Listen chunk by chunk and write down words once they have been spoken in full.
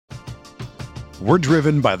We're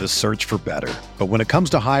driven by the search for better. But when it comes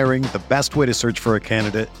to hiring, the best way to search for a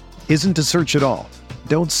candidate isn't to search at all.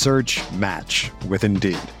 Don't search, match with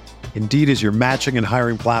Indeed. Indeed is your matching and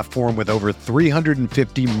hiring platform with over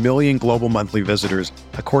 350 million global monthly visitors,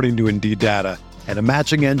 according to Indeed data, and a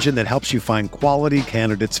matching engine that helps you find quality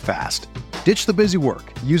candidates fast. Ditch the busy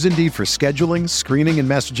work. Use Indeed for scheduling, screening, and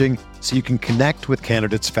messaging so you can connect with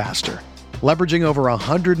candidates faster. Leveraging over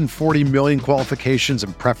 140 million qualifications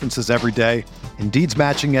and preferences every day, Indeed's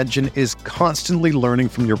matching engine is constantly learning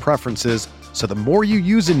from your preferences, so the more you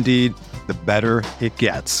use Indeed, the better it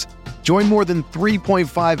gets. Join more than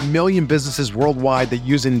 3.5 million businesses worldwide that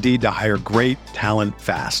use Indeed to hire great talent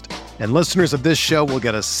fast. And listeners of this show will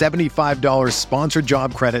get a $75 sponsored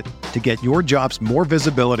job credit to get your jobs more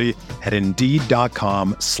visibility at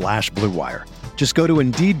Indeed.com/Blue Wire. Just go to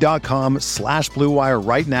Indeed.com/Blue Wire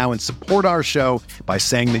right now and support our show by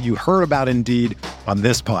saying that you heard about Indeed on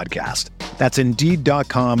this podcast. That's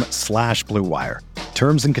Indeed.com/Blue Wire.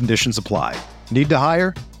 Terms and conditions apply. Need to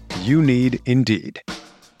hire? You need Indeed.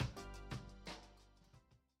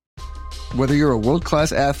 Whether you're a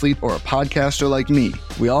world-class athlete or a podcaster like me,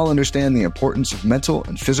 we all understand the importance of mental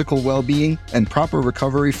and physical well-being and proper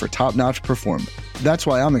recovery for top-notch performance. That's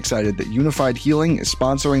why I'm excited that Unified Healing is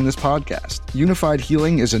sponsoring this podcast. Unified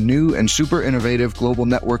Healing is a new and super innovative global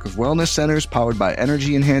network of wellness centers powered by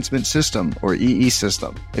Energy Enhancement System, or EE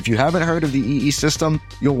System. If you haven't heard of the EE System,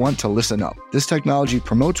 you'll want to listen up. This technology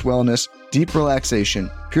promotes wellness, deep relaxation,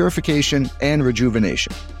 purification, and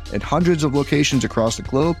rejuvenation. At hundreds of locations across the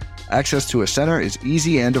globe, access to a center is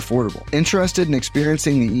easy and affordable. Interested in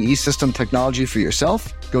experiencing the EE System technology for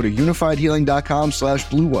yourself? Go to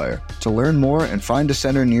unifiedhealing.com/Blue Wire to learn more and find a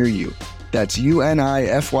center near you. That's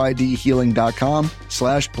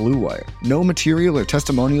UNIFYDhealing.com/Blue Wire. No material or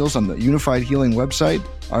testimonials on the Unified Healing website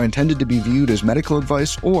are intended to be viewed as medical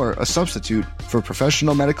advice or a substitute for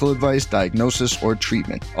professional medical advice, diagnosis, or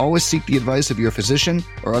treatment. Always seek the advice of your physician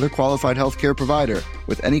or other qualified healthcare provider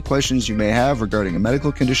with any questions you may have regarding a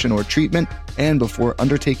medical condition or treatment and before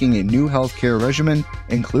undertaking a new healthcare regimen,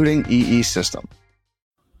 including EE System.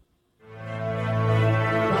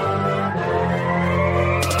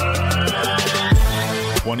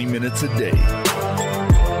 "20 minutes a day,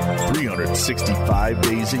 365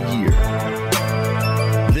 days a year.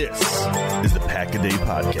 This is the Pack-A-Day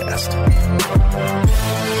Podcast.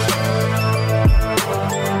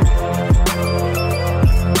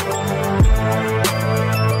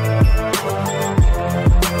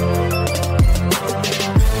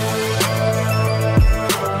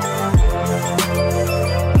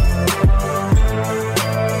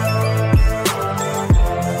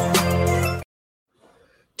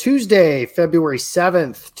 Tuesday, February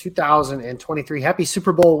 7th, 2023. Happy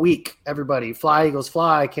Super Bowl week, everybody. Fly, Eagles,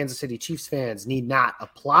 fly. Kansas City Chiefs fans need not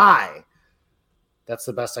apply. That's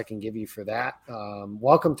the best I can give you for that.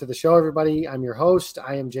 Welcome to the show, everybody. I'm your host.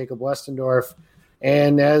 I am Jacob Westendorf.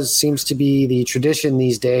 And as seems to be the tradition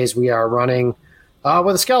these days, we are running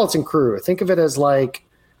with a skeleton crew. Think of it as like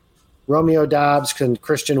Romeo Doubs and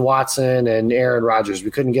Christian Watson and Aaron Rodgers. We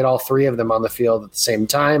couldn't get all three of them on the field at the same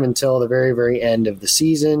time until the very, very end of the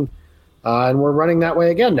season. And we're running that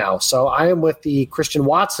way again now. So I am with the Christian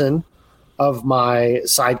Watson of my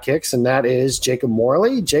sidekicks, and that is Jacob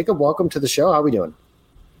Morley. Jacob, welcome to the show. How are we doing?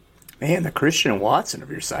 Man, the Christian Watson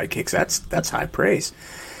of your sidekicks, that's high praise.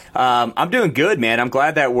 I'm doing good, man. I'm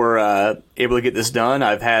glad that we're able to get this done.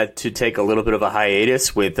 I've had to take a little bit of a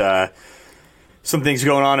hiatus with some things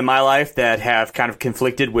going on in my life that have kind of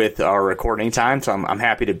conflicted with our recording time. So I'm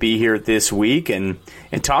happy to be here this week and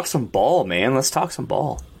talk some ball, man. Let's talk some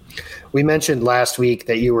ball. We mentioned last week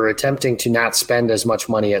that you were attempting to not spend as much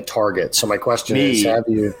money at Target. So my question is, have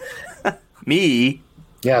you? Me?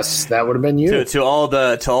 Yes, that would have been you. To all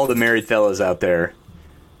the married fellas out there,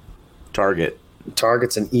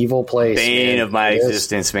 Target's an evil place. Bane of my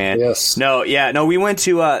existence, man. Yes. No, we went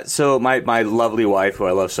to so my lovely wife, who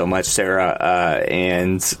I love so much, Sarah,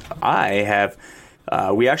 and I have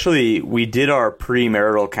we did our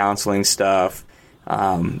premarital counseling stuff,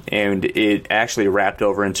 and it actually wrapped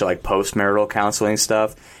over into like postmarital counseling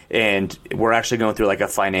stuff, and we're actually going through like a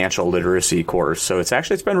financial literacy course. So it's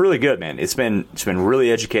been really good, man. It's been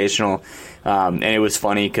really educational, and it was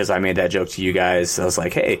funny because I made that joke to you guys. I was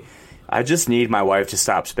like, hey, I just need my wife to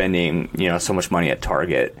stop spending, so much money at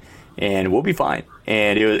Target, and we'll be fine.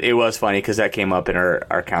 And it was funny because that came up in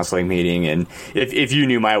our counseling meeting. And if you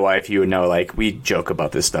knew my wife, you would know, like, we joke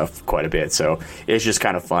about this stuff quite a bit. So it's just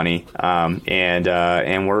kind of funny. And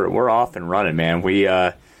we're off and running, man. We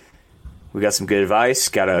got some good advice.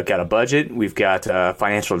 Got a budget. We've got a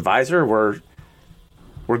financial advisor.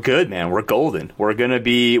 We're we're good, man. We're golden. We're gonna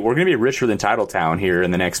be richer than Titletown here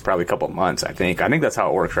in the next probably couple of months. I think that's how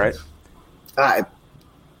it works, right?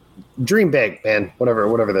 Dream big, man.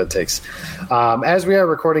 Whatever that takes. As we are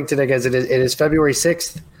recording today, guys, it is February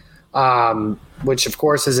 6th, which of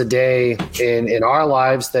course is a day in our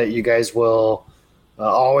lives that you guys will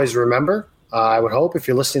always remember. I would hope if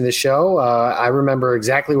you're listening to the show, I remember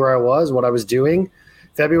exactly where I was, what I was doing.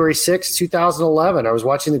 February 6th, 2011, I was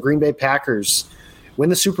watching the Green Bay Packers win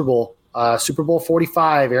the Super Bowl, Super Bowl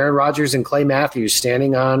 45, Aaron Rodgers and Clay Matthews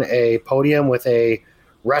standing on a podium with a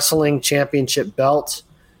wrestling championship belt.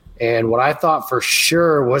 And what I thought for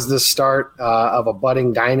sure was the start of a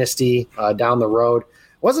budding dynasty down the road.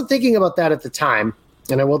 Wasn't thinking about that at the time.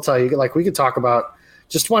 And I will tell you, like, we could talk about,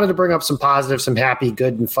 just wanted to bring up some positive, some happy,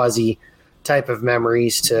 good and fuzzy type of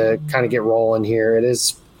memories to kind of get rolling here. It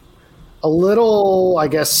is a little, I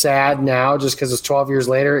guess, sad now just because it's 12 years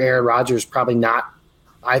later. Aaron Rodgers probably not,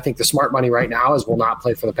 I think the smart money right now is will not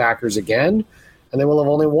play for the Packers again. And they will have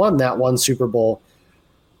only won that one Super Bowl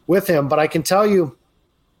with him. But I can tell you,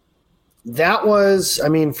 that was, I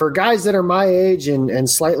mean, for guys that are my age and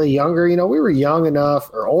slightly younger, you know, we were young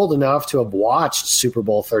enough or old enough to have watched Super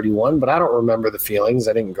Bowl 31, but I don't remember the feelings.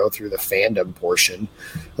 I didn't go through the fandom portion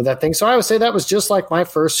of that thing. So I would say that was just like my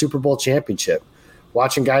first Super Bowl championship,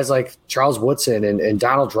 watching guys like Charles Woodson and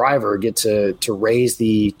Donald Driver get to raise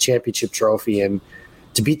the championship trophy and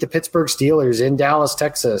to beat the Pittsburgh Steelers in Dallas,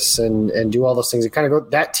 Texas, and do all those things. It kind of go,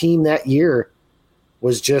 that team that year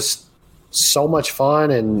was just so much fun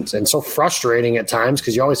and so frustrating at times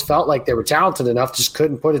because you always felt like they were talented enough, just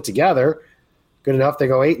couldn't put it together good enough. They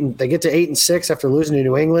get to 8-6 after losing to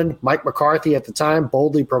New England. Mike McCarthy at the time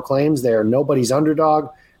boldly proclaims they are nobody's underdog,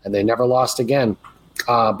 and they never lost again.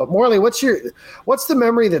 But Morley, what's the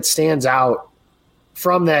memory that stands out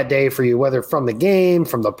from that day for you, whether from the game,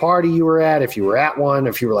 from the party you were at, if you were at one,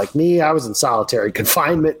 if you were like me, I was in solitary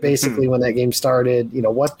confinement basically when that game started. You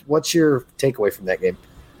know, what's your takeaway from that game?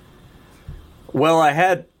 Well, I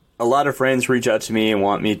had a lot of friends reach out to me and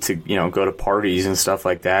want me to, you know, go to parties and stuff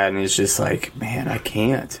like that. And it's just like, man, I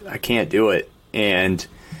can't do it. And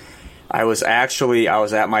I was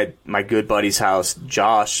at my good buddy's house,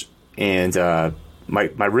 Josh, and my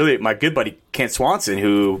good buddy, Kent Swanson,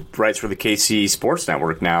 who writes for the KC Sports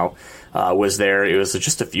Network now, was there. It was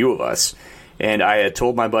just a few of us. And I had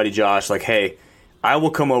told my buddy Josh, like, hey, I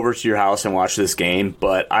will come over to your house and watch this game,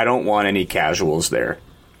 but I don't want any casuals there.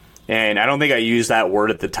 And I don't think I used that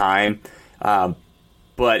word at the time, but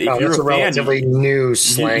if you're a relatively fan, new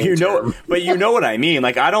slang, you know, but you know what I mean.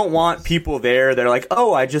 Like, I don't want people there that are like,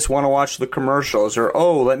 oh, I just want to watch the commercials, or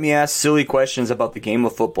oh, let me ask silly questions about the game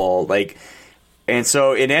of football. Like, and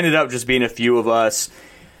so it ended up just being a few of us,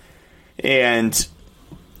 and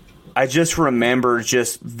I just remember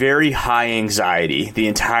just very high anxiety the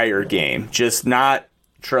entire game, just not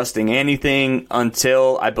trusting anything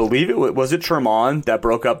until I believe was it Tremont that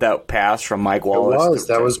broke up that pass from Mike Wallace.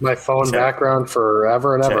 That was my phone background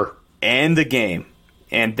forever and ever. End the game.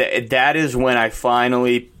 And that is when I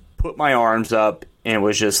finally put my arms up and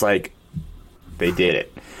was just like, they did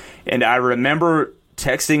it. And I remember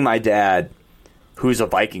texting my dad, who's a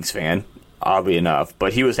Vikings fan, oddly enough,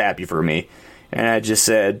 but he was happy for me. And I just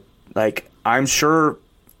said, like, I am sure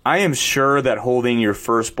that holding your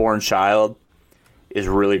firstborn child is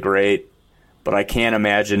really great, but I can't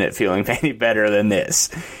imagine it feeling any better than this.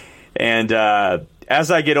 And as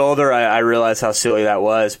I get older, I realize how silly that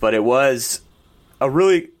was, but it was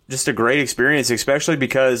just a great experience, especially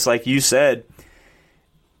because, like you said,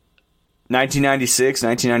 1996,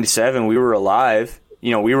 1997, we were alive.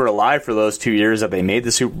 You know, we were alive for those 2 years that they made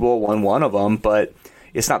the Super Bowl, won one of them, but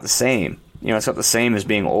it's not the same. You know, it's not the same as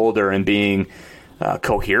being older and being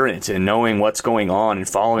coherent and knowing what's going on and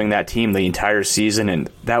following that team the entire season.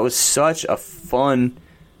 And that was such a fun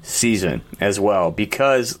season as well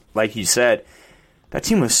because, like you said, that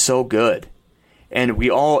team was so good. And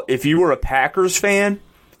if you were a Packers fan,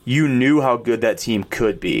 you knew how good that team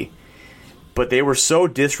could be. But they were so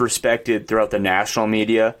disrespected throughout the national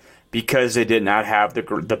media because they did not have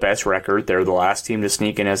the best record. They're the last team to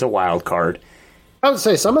sneak in as a wild card. I would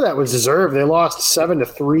say some of that was deserved. They lost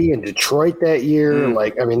 7-3 in Detroit that year.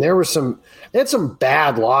 Like, I mean, they had some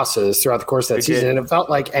bad losses throughout the course of that season. And it felt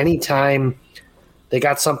like any time they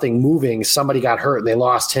got something moving, somebody got hurt and they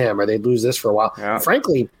lost him or they'd lose this for a while. Yeah.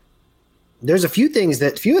 Frankly, there's a few of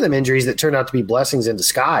them injuries that turned out to be blessings in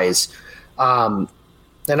disguise. And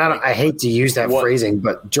I hate to use that phrasing,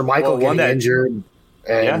 but Jermichael getting injured.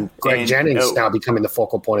 And Greg Jennings now becoming the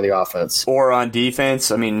focal point of the offense. Or on defense,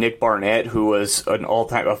 I mean, Nick Barnett, who was an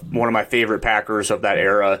all-time one of my favorite Packers of that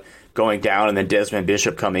era, going down, and then Desmond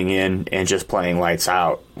Bishop coming in and just playing lights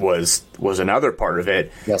out was another part of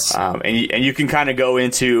it. Yes. And you can kind of go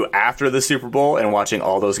into after the Super Bowl and watching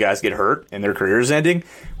all those guys get hurt and their careers ending,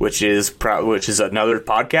 which is another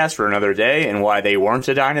podcast for another day, and why they weren't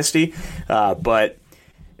a dynasty. But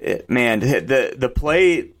man, the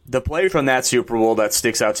play from that Super Bowl that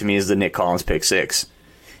sticks out to me is the Nick Collins pick six,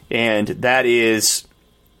 and that is,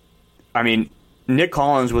 I mean, Nick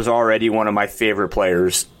Collins was already one of my favorite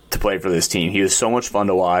players to play for this team. He was so much fun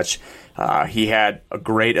to watch. He had a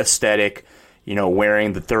great aesthetic,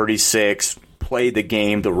 wearing the 36, played the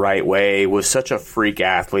game the right way, was such a freak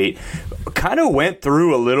athlete. Kind of went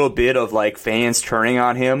through a little bit of like fans turning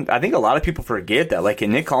on him. I think a lot of people forget that, like,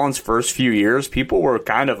 in Nick Collins' first few years, people were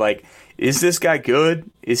kind of like, is this guy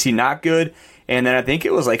good? Is he not good? And then I think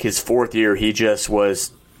it was like his fourth year, he just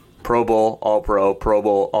was Pro Bowl, All-Pro, Pro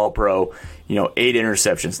Bowl, All-Pro, 8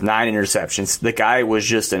 interceptions, 9 interceptions. The guy was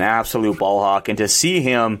just an absolute ball hawk, and to see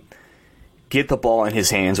him get the ball in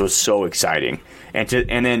his hands was so exciting. And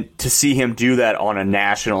then to see him do that on a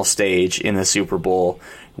national stage in the Super Bowl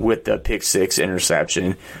with the pick six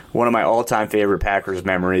interception, one of my all-time favorite Packers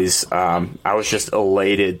memories. I was just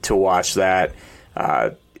elated to watch that,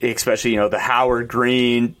 especially, the Howard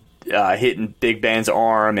Green hitting Big Ben's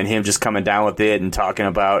arm and him just coming down with it and talking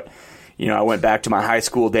about, I went back to my high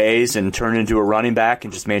school days and turned into a running back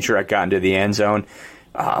and just made sure I got into the end zone.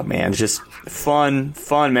 Oh, man, just fun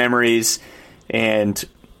memories, and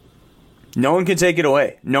no one can take it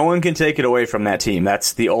away. No one can take it away from that team.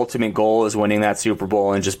 That's the ultimate goal, is winning that Super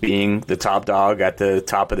Bowl and just being the top dog at the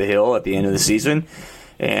top of the hill at the end of the season.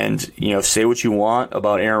 And, say what you want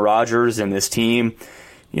about Aaron Rodgers and this team,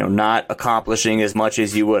 not accomplishing as much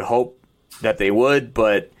as you would hope that they would,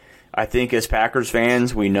 but I think as Packers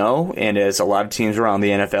fans, we know, and as a lot of teams around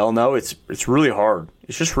the NFL know, it's really hard.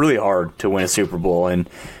 It's just really hard to win a Super Bowl, and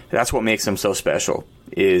that's what makes them so special,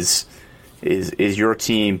 is your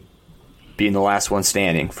team being the last one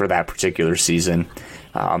standing for that particular season,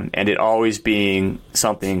 and it always being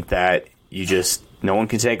something that no one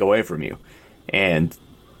can take away from you, and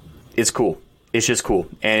it's cool. It's just cool,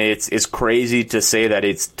 and it's crazy to say that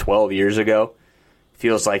it's 12 years ago.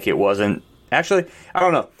 Feels like it wasn't. Actually, I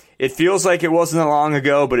don't know. It feels like it wasn't that long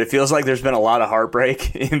ago, but it feels like there's been a lot of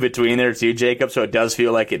heartbreak in between there too, Jacob. So it does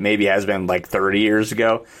feel like it maybe has been like 30 years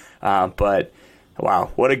ago. But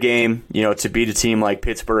wow, what a game, to beat a team like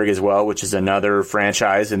Pittsburgh as well, which is another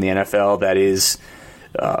franchise in the NFL that is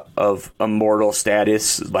of immortal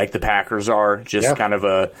status, like the Packers are. Just kind of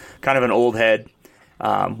an old head.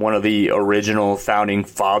 One of the original founding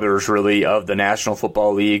fathers, really, of the National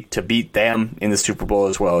Football League. To beat them in the Super Bowl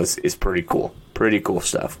as well is pretty cool. Pretty cool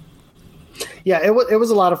stuff. Yeah, it was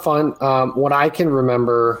a lot of fun. What I can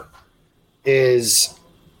remember is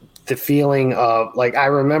the feeling of, like, I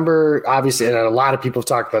remember, obviously, and a lot of people have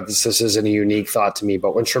talked about this. This isn't a unique thought to me,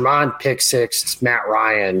 but when Sherman picked six Matt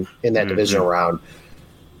Ryan in that divisional round,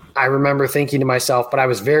 I remember thinking to myself, but I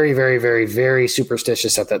was very, very, very, very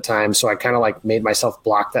superstitious at that time. So I kind of like made myself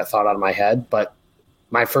block that thought out of my head. But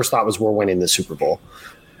my first thought was, we're winning the Super Bowl.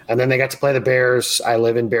 And then they got to play the Bears. I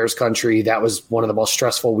live in Bears country. That was one of the most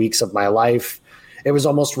stressful weeks of my life. It was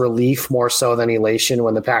almost relief more so than elation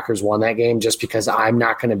when the Packers won that game, just because I'm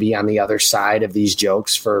not going to be on the other side of these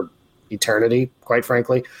jokes for eternity, quite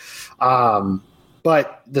frankly.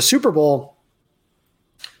 But the Super Bowl,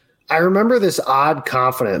 I remember this odd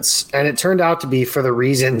confidence, and it turned out to be for the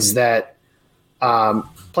reasons that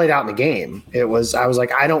played out in the game. I was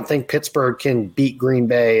like, I don't think Pittsburgh can beat Green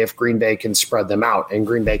Bay if Green Bay can spread them out, and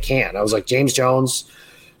Green Bay can. I was like, James Jones,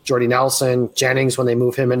 Jordy Nelson, Jennings, when they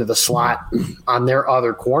move him into the slot on their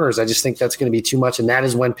other corners, I just think that's going to be too much. And that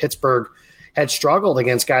is when Pittsburgh had struggled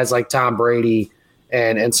against guys like Tom Brady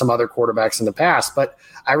and some other quarterbacks in the past. But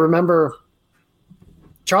I remember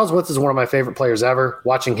Charles Woods is one of my favorite players ever.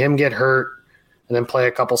 Watching him get hurt and then play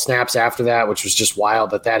a couple snaps after that, which was just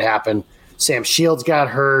wild that happened. Sam Shields got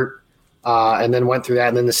hurt and then went through that.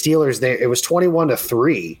 And then the Steelers, it was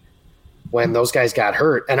 21-3 when those guys got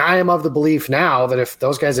hurt. And I am of the belief now that if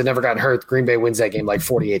those guys had never gotten hurt, Green Bay wins that game like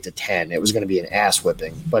 48-10. It was going to be an ass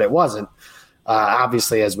whipping, but it wasn't,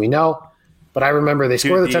 obviously, as we know. But I remember they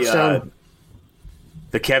scored the touchdown.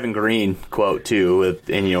 The Kevin Green quote too,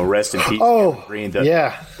 rest in peace. Oh, Kevin Green,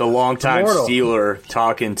 the longtime Steeler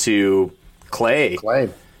talking to Clay.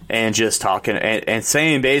 And just talking and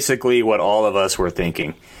saying basically what all of us were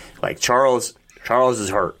thinking. Like, Charles is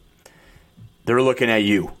hurt. They're looking at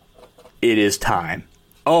you. It is time.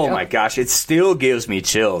 Oh my gosh, it still gives me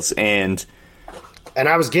chills. And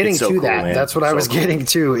I was getting to that. Man. That's what I was getting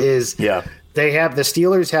to is the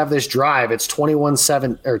Steelers have this drive. It's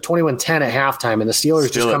 21-7 or 21-10 at halftime, and the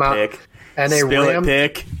Steelers just come out and they ram.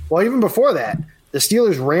 Well, even before that, the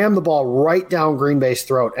Steelers ram the ball right down Green Bay's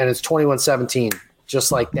throat, and it's 21-17,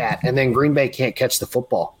 just like that. And then Green Bay can't catch the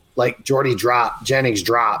football. Like Jordy drop, Jennings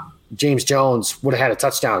drop, James Jones would have had a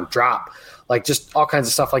touchdown drop. Like just all kinds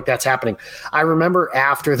of stuff like that's happening. I remember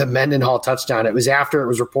after the Mendenhall touchdown, it was after it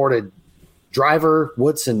was reported driver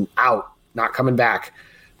Woodson out, not coming back.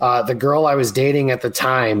 The girl I was dating at the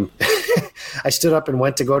time, I stood up and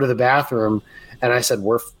went to go to the bathroom, and I said,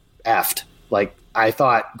 we're effed. Like, I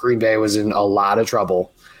thought Green Bay was in a lot of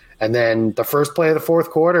trouble. And then the first play of the fourth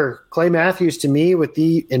quarter, Clay Matthews, to me, with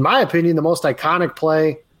in my opinion, the most iconic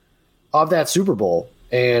play of that Super Bowl.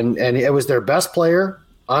 And it was their best player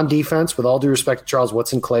on defense, with all due respect to Charles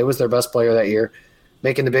Woodson. Clay was their best player that year,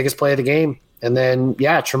 making the biggest play of the game. And then,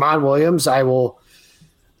 Tramon Williams, I will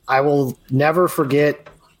never forget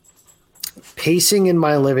pacing in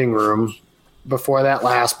my living room before that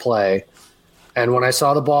last play. And when I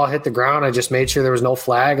saw the ball hit the ground, I just made sure there was no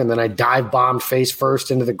flag, and then I dive bombed face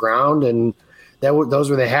first into the ground, and those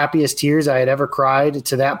were the happiest tears I had ever cried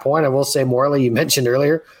to that point. I will say, Morley, you mentioned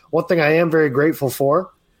earlier, one thing I am very grateful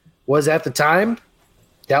for was at the time,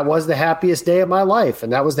 that was the happiest day of my life,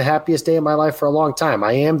 and that was the happiest day of my life for a long time.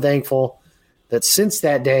 I am thankful that since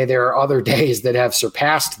that day, there are other days that have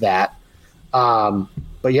surpassed that.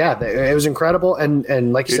 But it was incredible,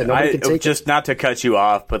 and like you said, nobody could take just not to cut you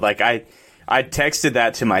off, but like I texted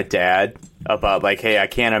that to my dad about like, hey, I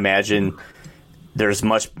can't imagine there's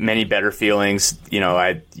many better feelings.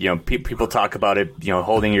 People talk about it.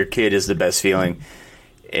 Holding your kid is the best feeling.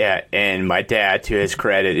 Yeah, and my dad, to his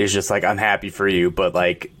credit, is just like, I'm happy for you, but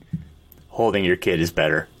like, holding your kid is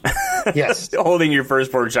better. Yes. Holding your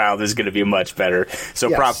firstborn child is going to be much better. So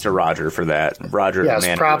props to Roger for that. Roger.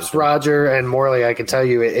 Yes, props Roger and Morley. I can tell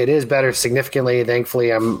you it is better significantly.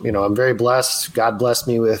 Thankfully, I'm very blessed. God blessed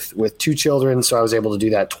me with two children, so I was able to do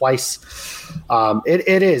that twice.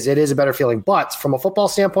 It is a better feeling. But from a football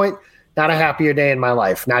standpoint, not a happier day in my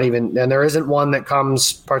life. Not even, and there isn't one that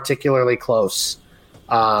comes particularly close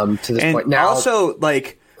to this point. Now, also,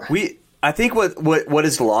 like I think what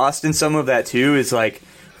is lost in some of that too is like,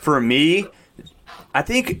 for me, I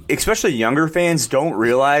think especially younger fans don't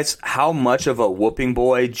realize how much of a whooping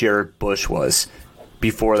boy Jared Bush was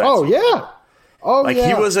before that. Oh yeah. Oh like yeah.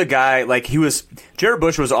 He was a guy Jared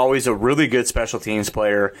Bush was always a really good special teams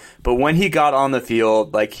player, but when he got on the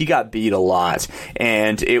field, like he got beat a lot,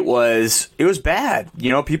 and it was bad.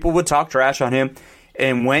 People would talk trash on him,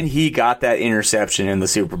 and when he got that interception in the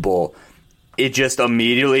Super Bowl, it just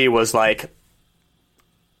immediately was like,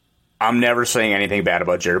 I'm never saying anything bad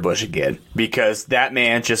about Jared Bush again, because that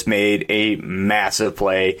man just made a massive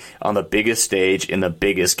play on the biggest stage in the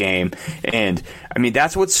biggest game. And I mean,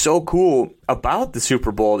 that's what's so cool about the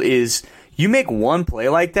Super Bowl is you make one play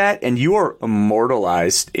like that and you are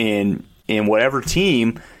immortalized in whatever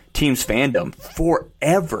team's fandom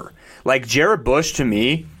forever. Like Jared Bush, to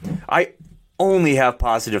me, I only have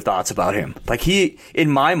positive thoughts about him. Like in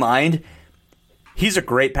my mind, he's a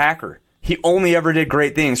great Packer. He only ever did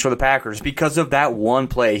great things for the Packers because of that one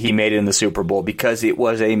play he made in the Super Bowl, because it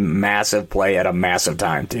was a massive play at a massive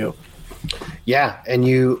time too. Yeah, and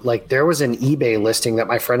there was an eBay listing that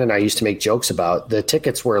my friend and I used to make jokes about. The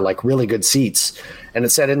tickets were like really good seats, and it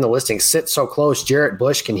said in the listing, "Sit so close, Jarrett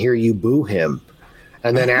Bush can hear you boo him."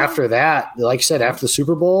 And then after that, like you said, after the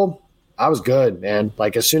Super Bowl, I was good, man.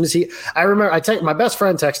 Like as soon as I remember, my best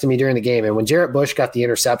friend texted me during the game, and when Jarrett Bush got the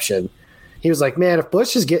interception, he was like, man, if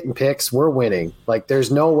Bush is getting picks, we're winning. Like, there's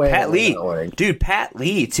no way. Pat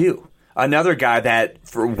Lee, too. Another guy that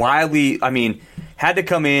had to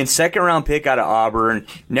come in, second round pick out of Auburn,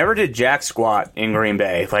 never did jack squat in Green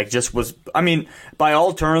Bay. Like, just was, by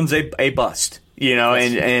all terms, a bust,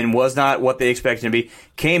 and was not what they expected to be.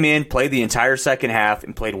 Came in, played the entire second half,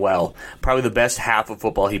 and played well. Probably the best half of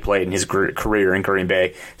football he played in his career in Green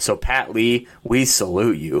Bay. So, Pat Lee, we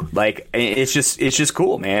salute you. Like, it's just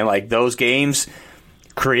cool, man. Like, those games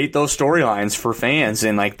create those storylines for fans,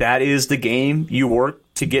 and, like, that is the game you work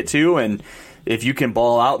to get to, and if you can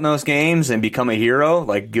ball out in those games and become a hero,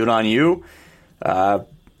 like, good on you.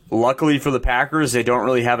 Luckily for the Packers, they don't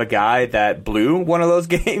really have a guy that blew one of those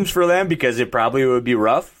games for them, because it probably would be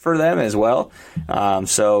rough for them as well.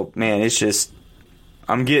 So, man, it's just,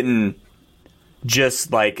 I'm getting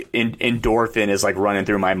just like endorphin is like running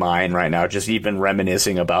through my mind right now, just even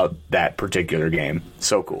reminiscing about that particular game.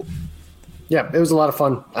 So cool. Yeah, it was a lot of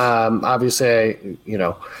fun. Obviously,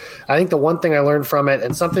 I think the one thing I learned from it,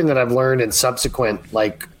 and something that I've learned in subsequent,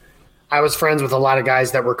 like, I was friends with a lot of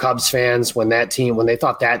guys that were Cubs fans when they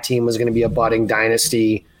thought that team was going to be a budding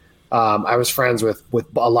dynasty. I was friends with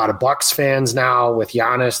a lot of Bucks fans now, with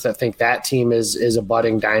Giannis, that think that team is a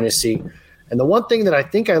budding dynasty. And the one thing that I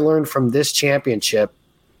think I learned from this championship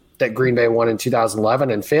that Green Bay won in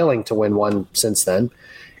 2011 and failing to win one since then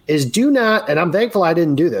is do not, and I'm thankful I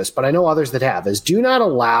didn't do this, but I know others that have, is do not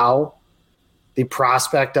allow the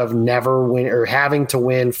prospect of never win or having to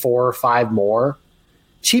win 4 or 5 more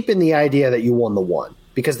cheapen the idea that you won the one.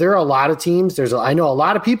 Because there are a lot of teams. I know a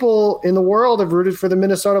lot of people in the world have rooted for the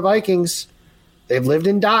Minnesota Vikings. They've lived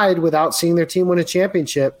and died without seeing their team win a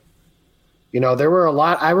championship. There were a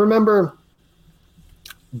lot. I remember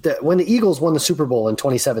when the Eagles won the Super Bowl in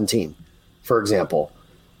 2017, for example.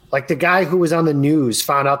 Like, the guy who was on the news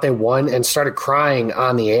found out they won and started crying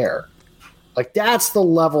on the air. Like, that's the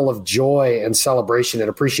level of joy and celebration and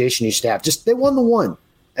appreciation you should have. Just, they won the one.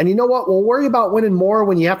 And you know what? We'll worry about winning more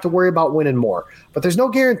when you have to worry about winning more. But there's no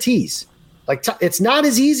guarantees. Like, it's not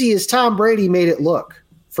as easy as Tom Brady made it look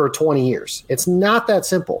for 20 years. It's not that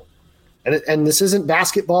simple. And this isn't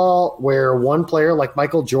basketball where one player like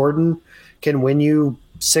Michael Jordan can win you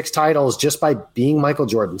 6 titles just by being Michael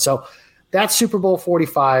Jordan. So that's Super Bowl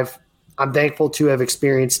 45. I'm thankful to have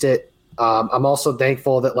experienced it. I'm also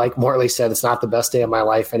thankful that, like Morley said, it's not the best day of my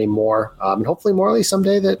life anymore. And hopefully, Morley,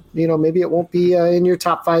 someday that, maybe it won't be in your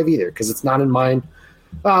top 5 either, because it's not in mine.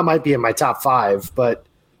 Well, it might be in my top 5, but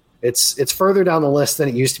it's further down the list than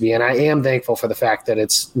it used to be. And I am thankful for the fact that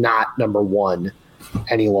it's not number 1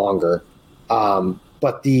 any longer.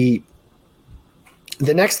 But the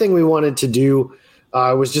next thing we wanted to do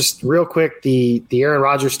was just real quick, the Aaron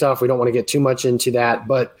Rodgers stuff. We don't want to get too much into that,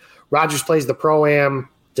 but Rodgers plays the Pro-Am.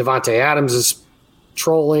 Devontae Adams is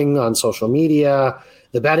trolling on social media.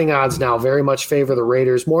 The betting odds now very much favor the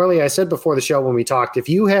Raiders. Morley, I said before the show when we talked, if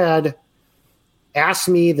you had asked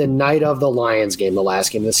me the night of the Lions game, the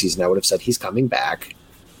last game of the season, I would have said he's coming back.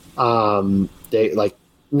 Not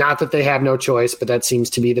that they have no choice, but that seems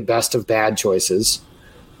to be the best of bad choices.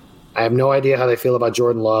 I have no idea how they feel about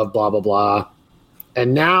Jordan Love, blah, blah, blah.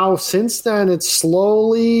 And now, since then, it's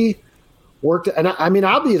slowly worked. And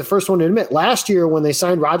I'll be the first one to admit, last year when they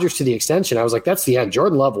signed Rodgers to the extension, I was like, that's the end.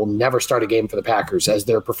 Jordan Love will never start a game for the Packers as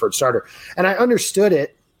their preferred starter. And I understood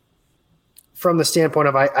it from the standpoint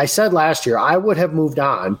of, I said last year, I would have moved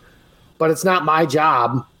on, but it's not my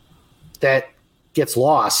job that gets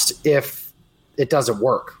lost if it doesn't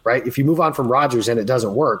work, right? If you move on from Rodgers and it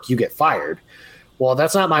doesn't work, you get fired. Well,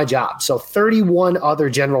 that's not my job. So 31 other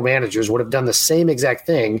general managers would have done the same exact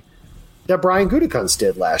thing that Brian Gutekunst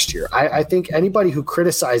did last year. I think anybody who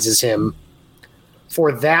criticizes him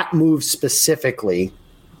for that move specifically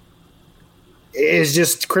is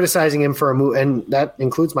just criticizing him for a move, and that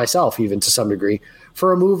includes myself even to some degree,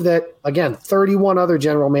 for a move that, again, 31 other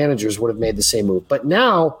general managers would have made the same move. But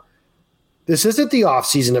now, this isn't the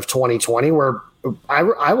offseason of 2020 where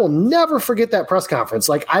I will never forget that press conference.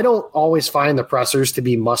 Like, I don't always find the pressers to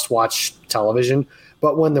be must-watch television,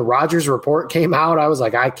 but when the Rodgers report came out, I was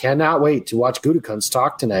like, I cannot wait to watch Gutekunst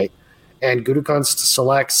talk tonight. And Gutekunst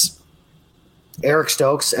selects Eric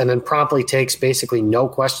Stokes and then promptly takes basically no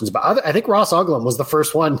questions. But I think Ross Uglum was the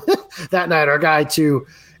first one that night, our guy, to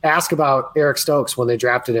ask about Eric Stokes when they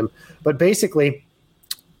drafted him. But basically,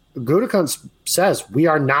 Gutekunst says, we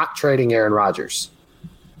are not trading Aaron Rodgers.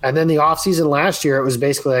 And then the offseason last year, it was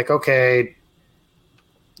basically like, okay,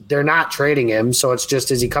 they're not trading him, so it's just,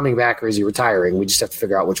 is he coming back or is he retiring? We just have to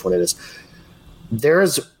figure out which one it is.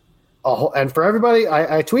 There's a whole, and for everybody,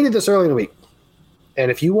 I tweeted this early in the week. And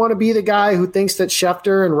if you want to be the guy who thinks that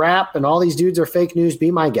Schefter and Rapp and all these dudes are fake news, be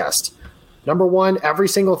my guest. Number one, every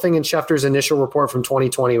single thing in Schefter's initial report from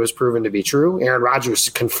 2020 was proven to be true. Aaron Rodgers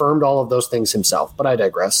confirmed all of those things himself, but I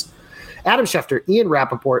digress. Adam Schefter, Ian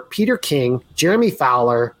Rappaport, Peter King, Jeremy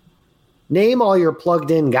Fowler, name all your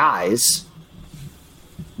plugged-in guys.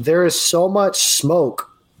 There is so much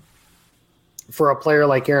smoke for a player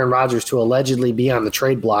like Aaron Rodgers to allegedly be on the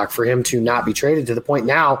trade block for him to not be traded, to the point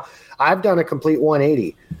now I've done a complete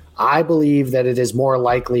 180. I believe that it is more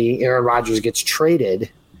likely Aaron Rodgers gets traded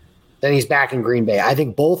than he's back in Green Bay. I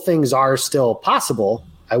think both things are still possible.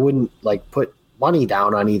 I wouldn't put money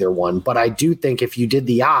down on either one, but I do think if you did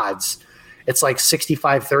the odds, it's like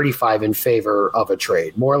 65-35 in favor of a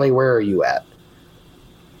trade. Morley, where are you at?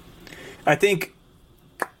 I think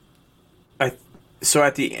so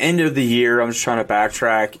at the end of the year, I'm just trying to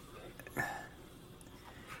backtrack.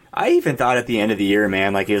 I even thought at the end of the year,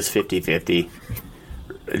 man, like it was 50-50.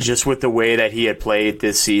 Just with the way that he had played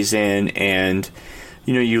this season. And,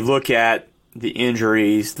 you look at the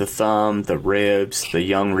injuries, the thumb, the ribs, the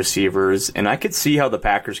young receivers, and I could see how the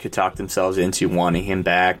Packers could talk themselves into wanting him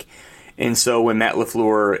back. And so when Matt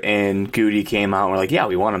LaFleur and Goody came out, we're like, yeah,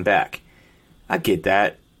 we want him back. I get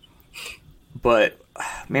that. But,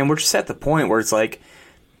 man, we're just at the point where it's like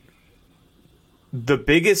the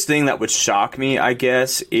biggest thing that would shock me, I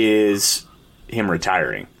guess, is him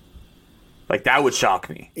retiring. Like, that would shock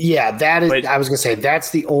me. Yeah, that is. But I was going to say, that's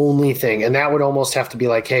the only thing. And that would almost have to be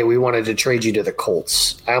like, hey, we wanted to trade you to the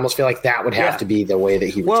Colts. I almost feel like that would have to be the way that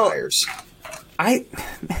he retires. I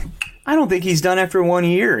don't think he's done after 1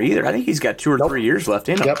 year either. I think he's got 2 or 3 years left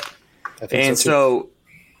in him. Yep. I think and so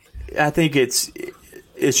I think it's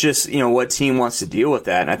just, what team wants to deal with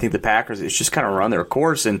that. And I think the Packers, it's just kind of run their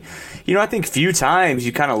course. And, I think few times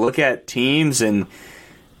you kind of look at teams and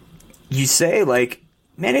you say, like,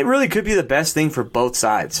 man, it really could be the best thing for both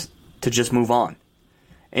sides to just move on.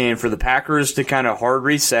 And for the Packers to kind of hard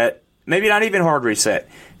reset, maybe not even hard reset,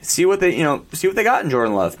 see what they got in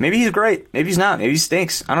Jordan Love. Maybe he's great. Maybe he's not. Maybe he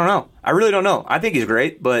stinks. I don't know. I really don't know. I think he's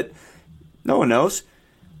great, but no one knows.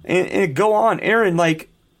 And go on, Aaron, like,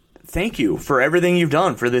 thank you for everything you've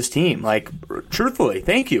done for this team. Like, truthfully,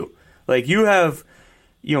 thank you. Like, you have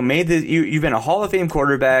made this. You've been a Hall of Fame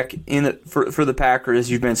quarterback for the Packers.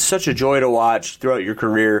 You've been such a joy to watch throughout your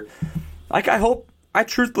career. Like, I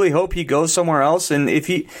truthfully hope he goes somewhere else. And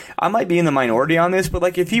I might be in the minority on this, but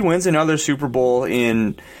like, if he wins another Super Bowl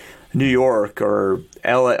in New York or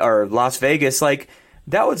LA or Las Vegas, like,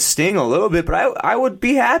 that would sting a little bit. But I would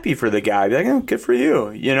be happy for the guy. Be like, oh, good for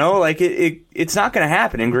you. Like, it's not going to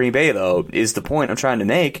happen in Green Bay, though, is the point I'm trying to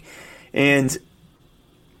make. And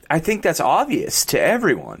I think that's obvious to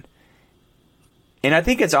everyone. And I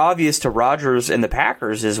think it's obvious to Rodgers and the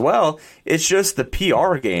Packers as well. It's just the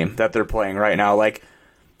PR game that they're playing right now. Like,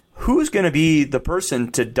 who's going to be the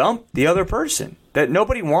person to dump the other person? That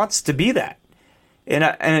nobody wants to be that.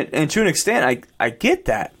 And to an extent, I get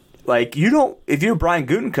that. Like, if you're Brian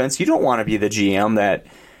Gutekunst, you don't want to be the GM that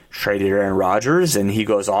traded Aaron Rodgers and he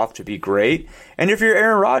goes off to be great. And if you're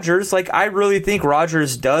Aaron Rodgers, like, I really think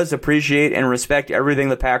Rodgers does appreciate and respect everything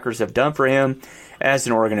the Packers have done for him as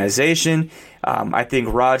an organization. I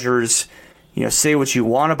think Rodgers, say what you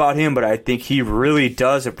want about him, but I think he really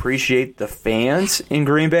does appreciate the fans in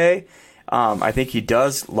Green Bay. I think he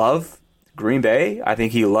does love Green Bay. I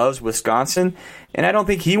think he loves Wisconsin. And I don't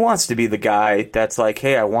think he wants to be the guy that's like,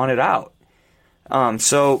 hey, I want it out.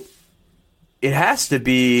 So it has to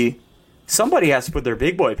be, somebody has to put their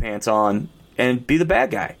big boy pants on and be the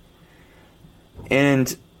bad guy.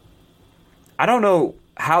 And I don't know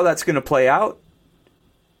how that's going to play out,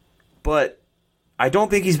 but I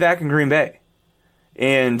don't think he's back in Green Bay.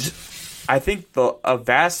 And I think a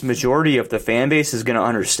vast majority of the fan base is going to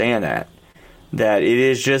understand that it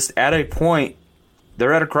is just at a point,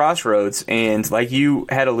 they're at a crossroads. And like you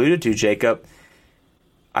had alluded to, Jacob,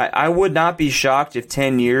 I would not be shocked if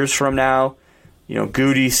 10 years from now,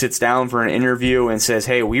 Goody sits down for an interview and says,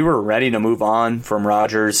 hey, we were ready to move on from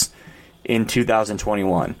Rodgers in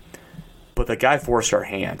 2021. But the guy forced our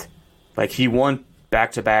hand. Like, he won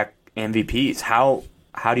back-to-back MVPs. How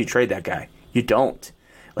do you trade that guy? You don't.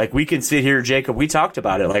 Like, we can sit here, Jacob, we talked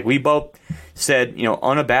about it. Like, we both said,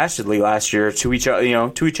 unabashedly last year to each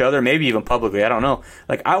other, maybe even publicly, I don't know.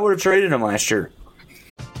 Like, I would have traded him last year.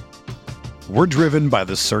 We're driven by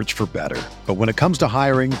the search for better. But when it comes to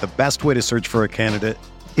hiring, the best way to search for a candidate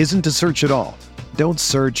isn't to search at all. Don't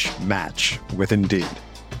search, match with Indeed.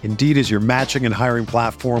 Indeed is your matching and hiring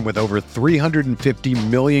platform with over 350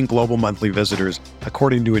 million global monthly visitors,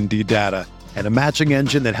 according to Indeed data, and a matching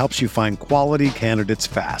engine that helps you find quality candidates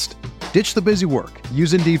fast. Ditch the busy work.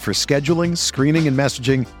 Use Indeed for scheduling, screening, and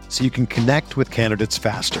messaging so you can connect with candidates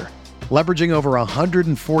faster. Leveraging over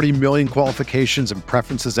 140 million qualifications and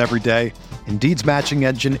preferences every day, Indeed's matching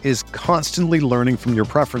engine is constantly learning from your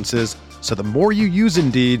preferences, so the more you use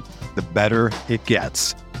Indeed, the better it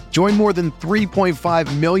gets. Join more than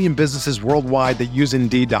 3.5 million businesses worldwide that use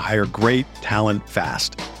Indeed to hire great talent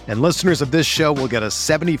fast. And listeners of this show will get a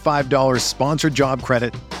 $75 sponsored job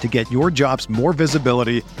credit to get your jobs more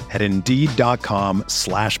visibility at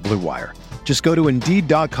Indeed.com/Blue Wire. Just go to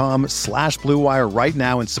Indeed.com/Blue Wire right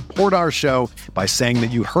now and support our show by saying that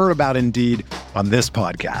you heard about Indeed on this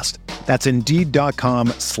podcast. That's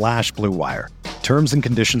Indeed.com/Blue Wire. Terms and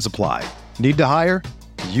conditions apply. Need to hire?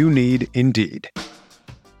 You need Indeed.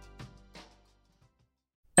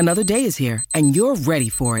 Another day is here, and you're ready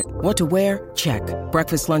for it. What to wear? Check.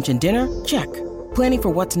 Breakfast, lunch, and dinner? Check. Planning for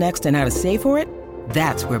what's next and how to save for it?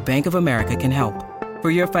 That's where Bank of America can help. For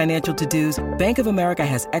your financial to-dos, Bank of America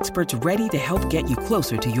has experts ready to help get you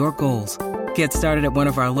closer to your goals. Get started at one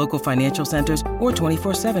of our local financial centers or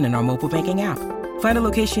 24/7 in our mobile banking app. Find a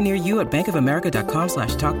location near you at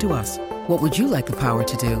bankofamerica.com/talktous. What would you like the power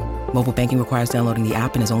to do? Mobile banking requires downloading the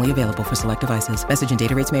app and is only available for select devices. Message and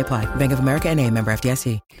data rates may apply. Bank of America NA, member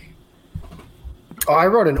FDIC. Oh, I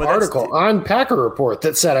wrote an article on Packer Report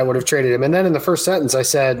that said I would have traded him. And then in the first sentence, I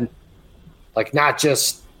said, like, not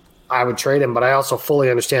just I would trade him, but I also fully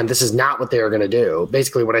understand this is not what they are going to do.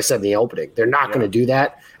 Basically what I said in the opening. They're not going to do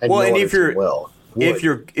that. And well, and if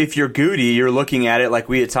you're Goody, you're looking at it like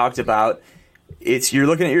we had talked about. You're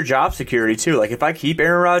looking at your job security too. Like, if I keep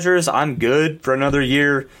Aaron Rodgers, I'm good for another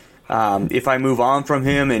year. If I move on from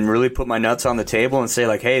him and really put my nuts on the table and say,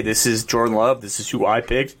 like, hey, this is Jordan Love, this is who I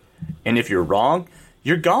picked, and if you're wrong,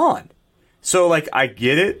 you're gone. So, like, I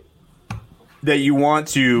get it that you want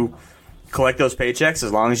to collect those paychecks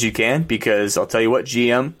as long as you can, because I'll tell you what, a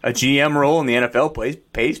GM role in the NFL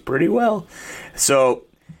pays pretty well. So,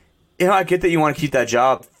 I get that you want to keep that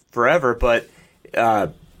job forever, but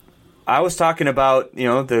I was talking about,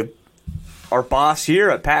 our boss here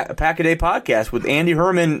at Pack-A-Day Podcast with Andy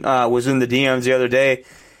Herman was in the DMs the other day,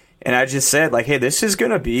 and I just said, like, hey, this is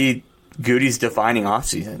going to be Goody's defining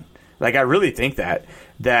offseason. Like, I really think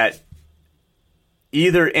that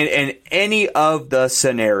either in any of the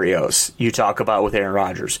scenarios you talk about with Aaron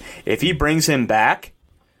Rodgers, if he brings him back,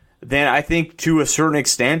 then I think to a certain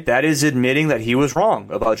extent that is admitting that he was wrong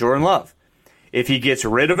about Jordan Love. If he gets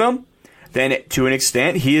rid of him, then to an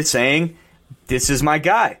extent he is saying, this is my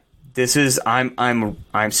guy. This is I'm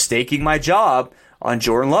staking my job on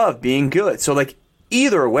Jordan Love being good. So, like,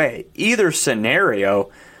 either way, either scenario,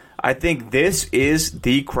 I think this is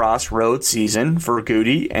the crossroads season for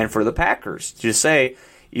Goody and for the Packers. To say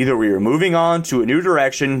either we are moving on to a new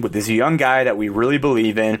direction with this young guy that we really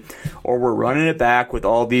believe in, or we're running it back with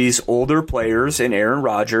all these older players and Aaron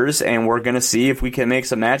Rodgers, and we're going to see if we can make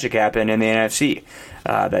some magic happen in the NFC.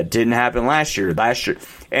 That didn't happen last year.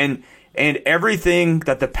 And everything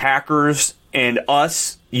that the Packers and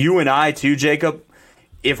us, you and I too, Jacob,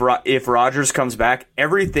 if Rodgers comes back,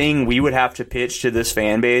 everything we would have to pitch to this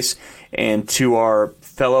fan base and to our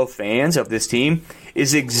fellow fans of this team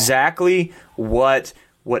is exactly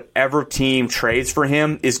whatever team trades for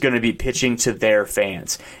him is going to be pitching to their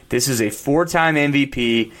fans. This is a 4-time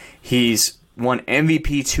MVP. He's won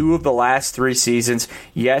MVP 2 of the last 3 seasons.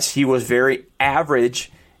 Yes, he was very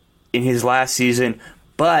average in his last season,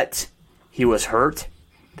 but he was hurt.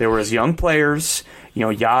 There was young players,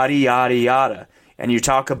 yada, yada, yada. And you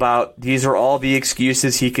talk about these are all the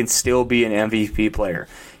excuses he can still be an MVP player.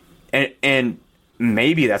 And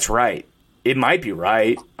maybe that's right. It might be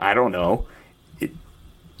right. I don't know.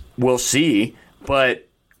 We'll see. But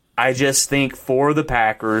I just think for the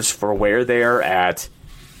Packers, for where they are at,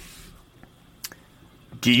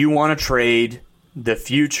 do you want to trade the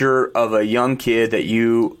future of a young kid that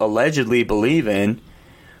you allegedly believe in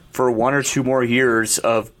for 1 or 2 more years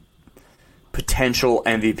of potential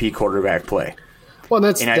MVP quarterback play? Well,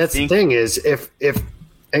 that's the thing is, if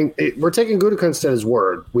we're taking Gutekunst at his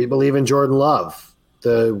word, we believe in Jordan Love.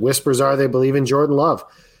 The whispers are they believe in Jordan Love.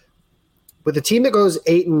 With a team that goes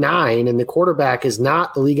 8-9 and the quarterback is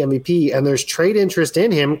not the league MVP and there's trade interest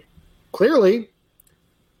in him, clearly,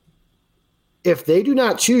 if they do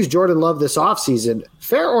not choose Jordan Love this offseason,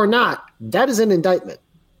 fair or not, that is an indictment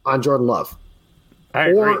on Jordan Love. I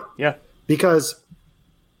agree. Yeah. Because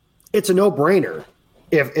it's a no-brainer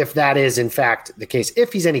if that is, in fact, the case,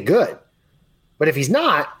 if he's any good. But if he's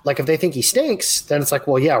not, like if they think he stinks, then it's like,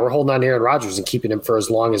 well, yeah, we're holding on to Aaron Rodgers and keeping him for as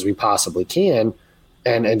long as we possibly can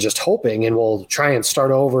and just hoping, and we'll try and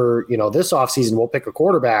start over, this offseason, we'll pick a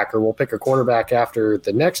quarterback or we'll pick a quarterback after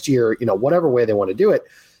the next year, whatever way they want to do it.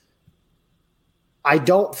 I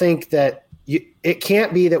don't think that it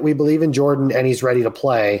can't be that we believe in Jordan and he's ready to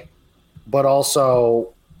play, but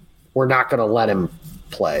also we're not going to let him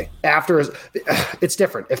play. It's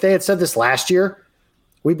different. If they had said this last year,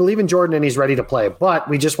 we believe in Jordan and he's ready to play, but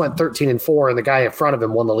we just went 13-4 and the guy in front of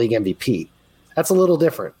him won the league MVP. That's a little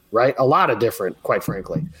different, right? A lot of different, quite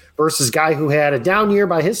frankly, versus guy who had a down year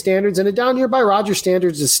by his standards, and a down year by Rodgers'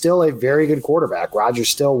 standards is still a very good quarterback. Rodgers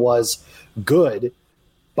still was good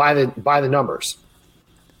by the numbers.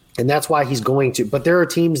 And that's why he's going to. But there are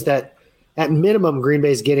teams that, at minimum, Green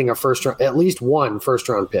Bay is getting at least one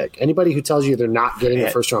first-round pick. Anybody who tells you they're not getting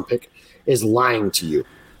a first-round pick is lying to you.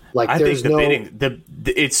 Like, I think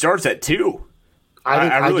it starts at 2.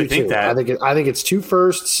 I really think that. I think it's 2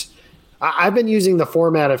 firsts. I've been using the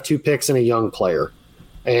format of 2 picks and a young player.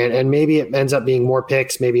 And maybe it ends up being more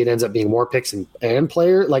picks. Maybe it ends up being more picks and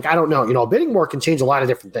player. Like, I don't know. Bidding more can change a lot of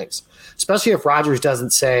different things, especially if Rodgers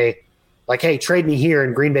doesn't say, like, hey, trade me here,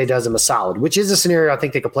 and Green Bay does him a solid, which is a scenario I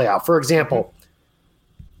think they could play out. For example,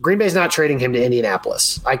 Green Bay's not trading him to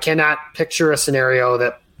Indianapolis. I cannot picture a scenario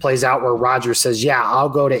that plays out where Rodgers says, yeah, I'll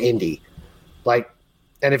go to Indy.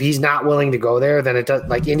 And if he's not willing to go there, then it does.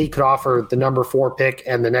 Like, Indy could offer the number 4 pick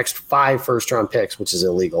and the next 5 first-round picks, which is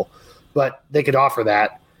illegal. but they could offer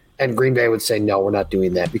that. And Green Bay would say, no, we're not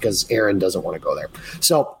doing that because Aaron doesn't want to go there.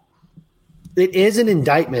 So it is an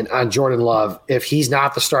indictment on Jordan Love if he's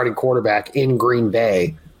not the starting quarterback in Green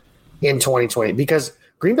Bay in 2020, because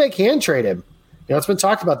Green Bay can trade him. You know, it's been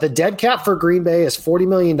talked about. The dead cap for Green Bay is $40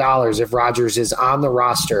 million if Rodgers is on the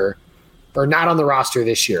roster or not on the roster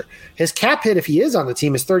this year. His cap hit, if he is on the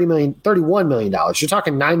team, is $31 million. You're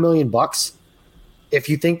talking $9 million if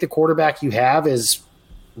you think the quarterback you have is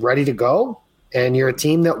ready to go. And you're a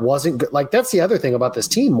team that wasn't good. Like, that's the other thing about this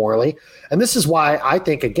team, Morley. And this is why I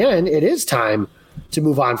think, again, it is time to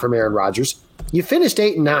move on from Aaron Rodgers. You finished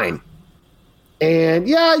 8-9. And,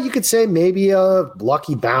 yeah, you could say maybe a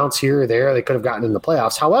lucky bounce here or there. They could have gotten in the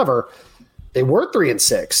playoffs. However, they were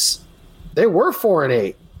 3-6. They were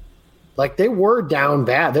 4-8. Like, they were down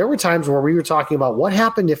bad. There were times where we were talking about what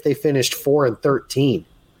happened if they finished 4-13.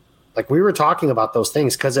 Like, we were talking about those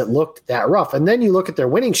things because it looked that rough. And then you look at their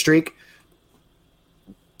winning streak.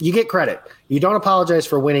 You get credit. You don't apologize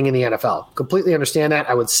for winning in the NFL. Completely understand that.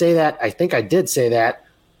 I would say that. I think I did say that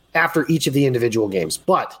after each of the individual games.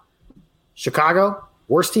 But Chicago,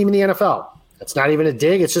 worst team in the NFL. That's not even a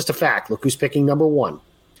dig. It's just a fact. Look who's picking number 1.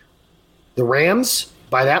 The Rams,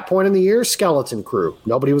 by that point in the year, skeleton crew.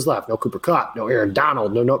 Nobody was left. No Cooper Kupp, no Aaron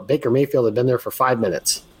Donald, no Baker Mayfield had been there for 5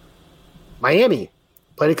 minutes. Miami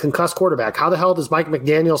played a concussed quarterback. How the hell does Mike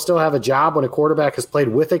McDaniel still have a job when a quarterback has played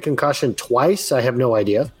with a concussion twice? I have no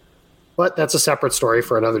idea. But that's a separate story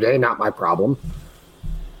for another day, not my problem.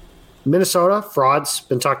 Minnesota, frauds,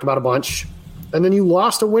 been talked about a bunch. And then you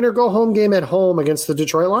lost a winner-go-home game at home against the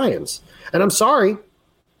Detroit Lions. And I'm sorry,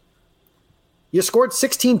 you scored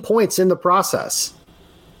 16 points in the process.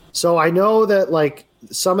 So I know that, like,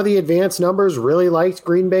 some of the advanced numbers really liked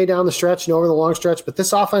Green Bay down the stretch and over the long stretch, but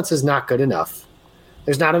this offense is not good enough.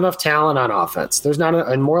 There's not enough talent on offense. There's not,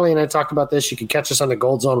 and Morley and I talked about this. You can catch us on the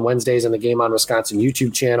Gold Zone Wednesdays and the Game on Wisconsin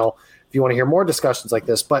YouTube channel if you want to hear more discussions like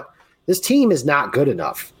this. But this team is not good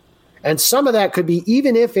enough. And some of that could be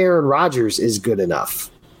even if Aaron Rodgers is good enough.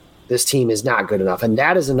 This team is not good enough. And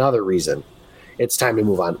that is another reason it's time to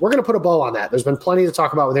move on. We're going to put a bow on that. There's been plenty to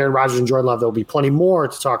talk about with Aaron Rodgers and Jordan Love. There will be plenty more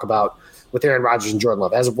to talk about with Aaron Rodgers and Jordan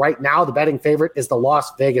Love. As of right now, the betting favorite is the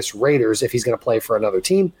Las Vegas Raiders if he's going to play for another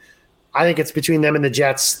team. I think it's between them and the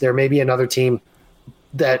Jets. There may be another team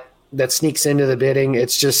that sneaks into the bidding.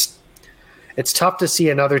 It's tough to see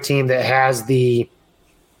another team that has the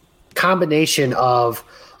combination of,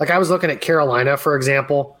 like, I was looking at Carolina, for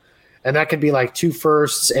example, and that could be like 2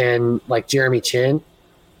 firsts and like Jeremy Chin.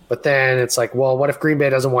 But then it's like, well, what if Green Bay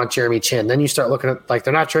doesn't want Jeremy Chin? Then you start looking at, like,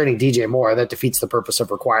 they're not trading DJ Moore. That defeats the purpose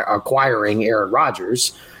of acquiring Aaron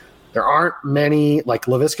Rodgers. There aren't many, like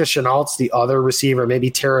Laviska Shenault's the other receiver, maybe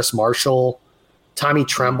Terrace Marshall, Tommy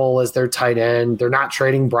Tremble as their tight end. They're not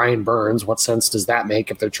trading Brian Burns. What sense does that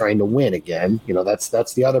make if they're trying to win again? You know, that's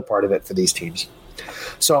the other part of it for these teams.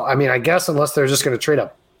 So, I mean, I guess unless they're just going to trade a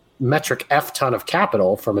metric F ton of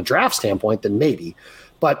capital from a draft standpoint, then maybe.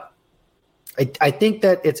 But I think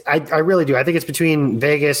that I really do. I think it's between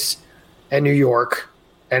Vegas and New York,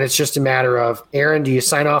 and it's just a matter of, Aaron, do you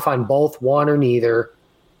sign off on both, one or neither?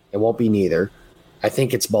 It won't be neither. I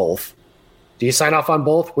think it's both. Do you sign off on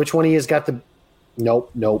both? Which one of you has got the –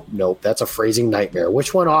 nope. That's a phrasing nightmare.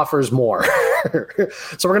 Which one offers more?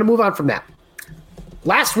 So we're going to move on from that.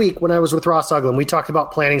 Last week when I was with Ross Uglin, we talked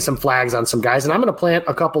about planting some flags on some guys, and I'm going to plant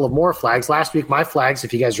a couple of more flags. Last week, my flags,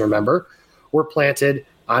 if you guys remember, were planted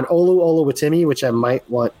on Olu Oluwatimi, which I might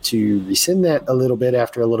want to rescind that a little bit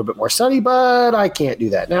after a little bit more study, but I can't do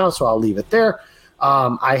that now, so I'll leave it there.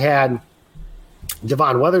 I had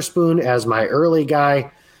Devon Witherspoon as my early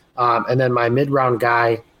guy, and then my mid-round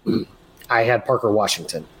guy, I had Parker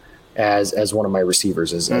Washington as one of my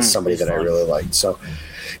receivers, as somebody that I really liked. So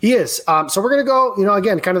he is. So we're going to go,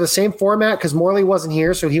 again, kind of the same format because Morley wasn't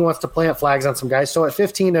here, so he wants to plant flags on some guys. So at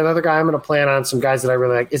 15, another guy I'm going to plant on some guys that I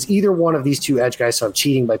really like is either one of these two edge guys, so I'm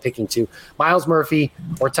cheating by picking two, Myles Murphy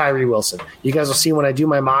or Tyree Wilson. You guys will see when I do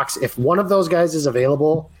my mocks, if one of those guys is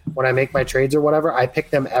available when I make my trades or whatever, I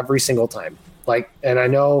pick them every single time. And I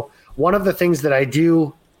know one of the things that I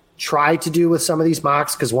do try to do with some of these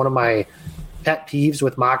mocks, because one of my pet peeves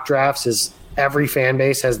with mock drafts is every fan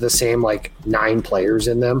base has the same 9 players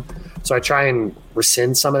in them. So I try and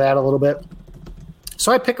rescind some of that a little bit.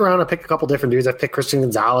 So I pick around, I pick a couple different dudes. I picked Christian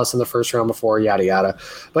Gonzalez in the first round before, yada, yada.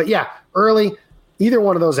 But yeah, early, either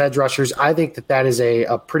one of those edge rushers, I think that is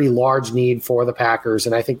a pretty large need for the Packers.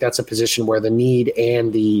 And I think that's a position where the need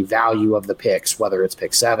and the value of the picks, whether it's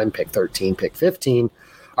pick 7, pick 13, pick 15,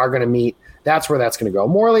 are going to meet. That's where that's going to go.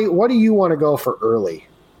 Morley, what do you want to go for early?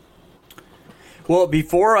 Well,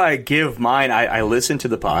 before I give mine, I listened to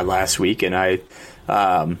the pod last week, and I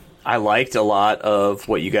I liked a lot of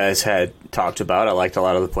what you guys had talked about. I liked a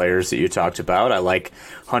lot of the players that you talked about. I like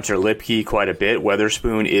Hunter Lipke quite a bit.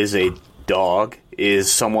 Weatherspoon is a dog,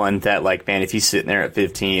 is someone that, like, man, if he's sitting there at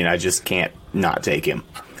 15, I just can't not take him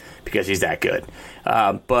because he's that good.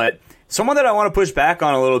 But someone that I want to push back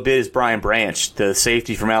on a little bit is Brian Branch, the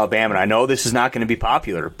safety from Alabama. And I know this is not going to be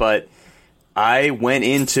popular, but I went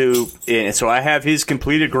into it, and so I have his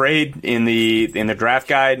completed grade in the draft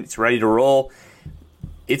guide. It's ready to roll.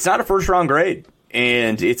 It's not a first-round grade,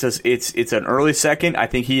 and it's an early second. I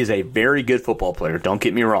think he is a very good football player. Don't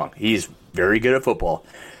get me wrong. He's very good at football.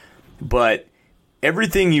 But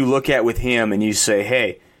everything you look at with him and you say,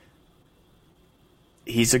 hey,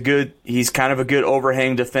 he's kind of a good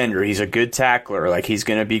overhang defender. He's a good tackler. Like, he's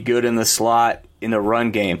going to be good in the slot in the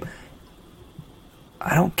run game.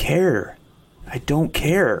 I don't care. I don't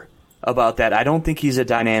care about that. I don't think he's a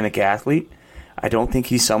dynamic athlete. I don't think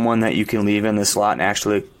he's someone that you can leave in the slot and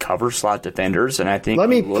actually cover slot defenders. And I think let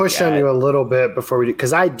me push on you a little bit before we do,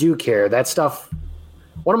 because I do care. That stuff,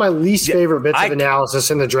 one of my least favorite bits of analysis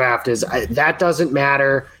in the draft is that doesn't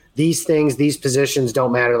matter. These things, these positions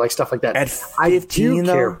don't matter, like stuff like that. At 15, I do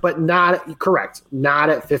care, though? but not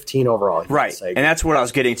at 15 overall. Right, and that's what I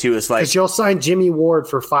was getting to. Is like, because you'll sign Jimmy Ward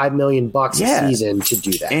for $5 million a season to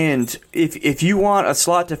do that. And if you want a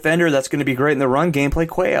slot defender that's going to be great in the run game, play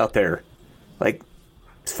Quay out there. Like,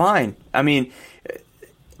 it's fine. I mean,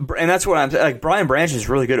 and that's what I'm like. Brian Branch is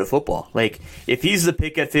really good at football. Like, if he's the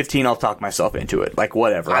pick at 15, I'll talk myself into it. Like,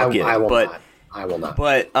 whatever, I'll get it. I will not.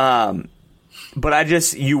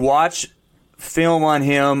 But you watch film on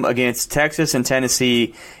him against Texas and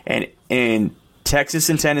Tennessee, and Texas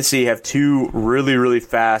and Tennessee have two really, really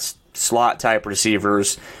fast slot-type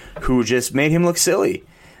receivers who just made him look silly.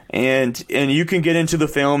 And you can get into the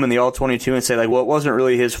film and the All-22 and say, like, well, it wasn't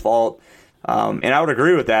really his fault. And I would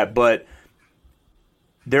agree with that, but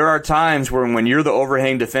there are times when you're the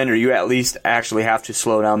overhang defender, you at least actually have to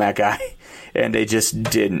slow down that guy. And they just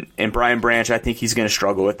didn't. And Brian Branch, I think he's going to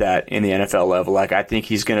struggle with that in the NFL level. Like, I think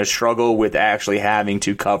he's going to struggle with actually having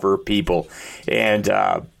to cover people. And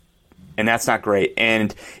that's not great.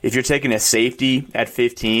 And if you're taking a safety at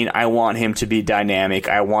 15, I want him to be dynamic.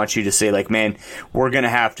 I want you to say, like, man, we're going to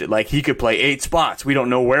have to, like, he could play 8 spots. We don't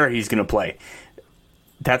know where he's going to play.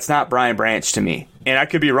 That's not Brian Branch to me. And I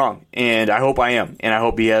could be wrong. And I hope I am. And I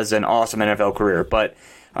hope he has an awesome NFL career. But,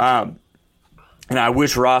 and I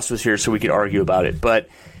wish Ross was here so we could argue about it. But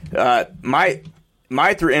my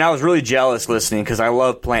three, and I was really jealous listening because I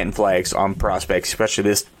love planting flags on prospects,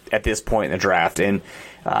 especially at this point in the draft. And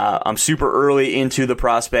I'm super early into the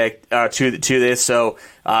prospect to this. So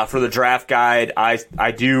for the draft guide,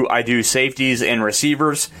 I do safeties and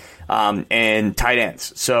receivers and tight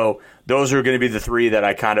ends. So those are going to be the three that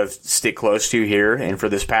I kind of stick close to here. And for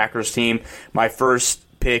this Packers team, my first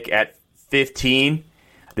pick at 15.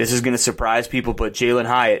 This is going to surprise people, but Jalen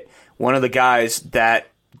Hyatt, one of the guys that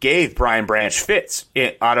gave Brian Branch fits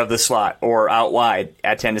out of the slot or out wide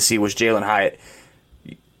at Tennessee was Jalen Hyatt.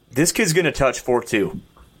 This kid's going to touch 4.2.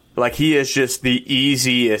 Like, he is just the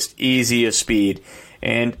easiest speed.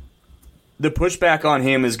 And the pushback on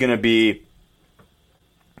him is going to be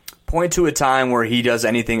point to a time where he does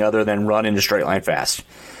anything other than run into straight line fast.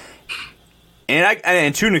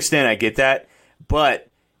 And to an extent, I get that, but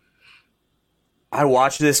I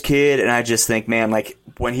watch this kid and I just think, man, like,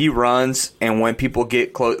 when he runs and when people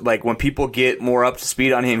get close, like when people get more up to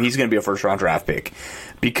speed on him, he's going to be a first-round draft pick.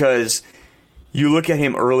 Because you look at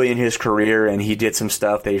him early in his career and he did some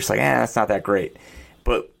stuff that you're just like, that's not that great.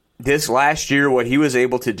 But this last year, what he was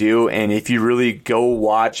able to do, and if you really go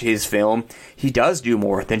watch his film, he does do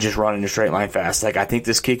more than just run in a straight line fast. Like, I think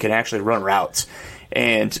this kid can actually run routes.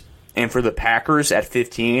 And for the Packers at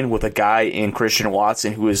 15 with a guy in Christian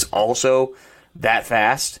Watson who is also that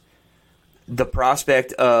fast, the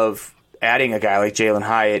prospect of adding a guy like Jalen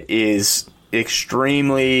Hyatt is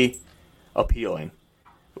extremely appealing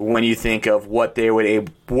when you think of what they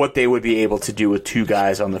would be able to do with two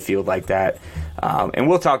guys on the field like that. And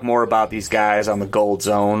we'll talk more about these guys on the Gold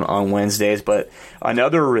Zone on Wednesdays. But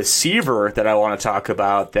another receiver that I want to talk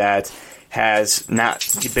about that has not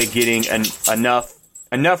been getting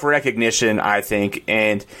enough recognition, I think,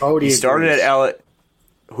 and Odie he started agrees. at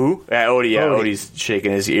Who? Odie. Yeah, Odie's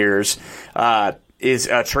shaking his ears. Is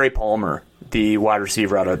Trey Palmer, the wide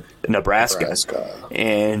receiver out of Nebraska.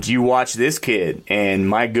 And you watch this kid, and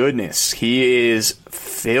my goodness, he is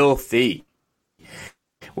filthy.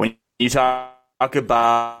 When you talk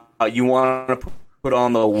about you want to put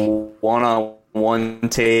on the one-on-one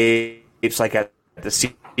tapes like at the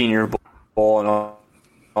Senior Bowl and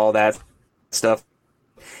all that stuff,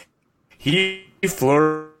 he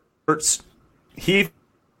flirts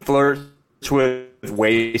flirts with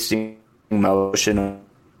wasting motion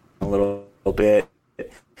a little bit.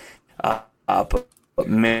 But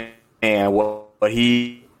man, what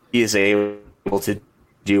he is able to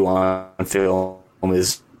do on film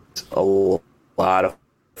is a lot of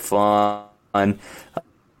fun.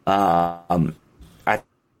 I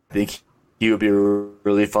think he would be a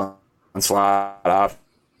really fun slot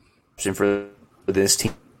option for this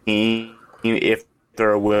team if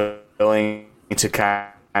they're willing to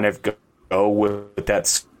kind of go with that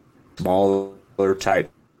smaller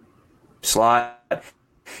type slot.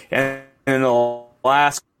 And the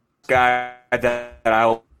last guy that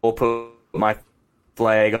I will put my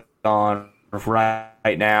flag on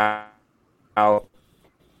right now,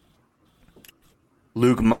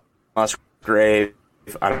 Luke Musgrave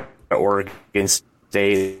out of Oregon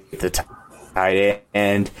State, the tight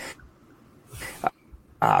end.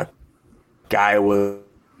 Guy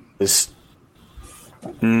was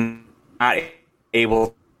not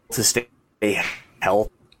able to stay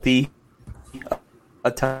healthy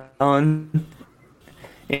a ton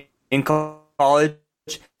in college,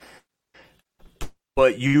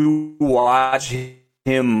 but you watch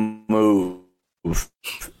him move,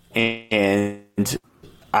 and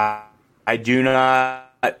I do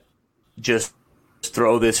not just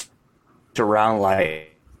throw this around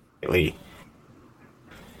lightly.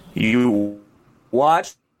 You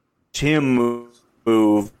watch him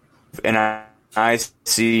move, and I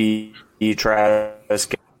see Travis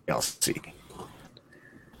Kelce.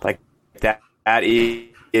 Like that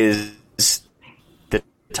is the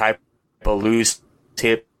type of loose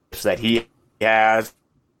tips that he has,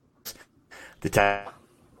 the type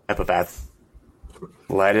of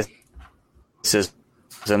athleticism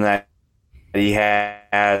that he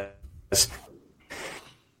has.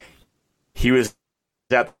 He was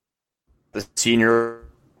at the Senior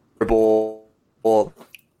Bowl,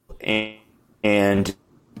 and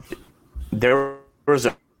there was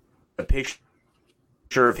a picture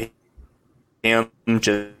of him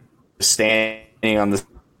just standing on the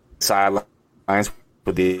sidelines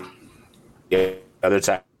with the other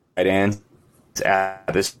tight ends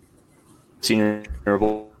at this Senior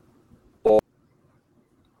Bowl.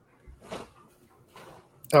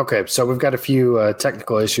 Okay, so we've got a few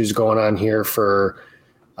technical issues going on here for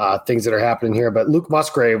things that are happening here, but Luke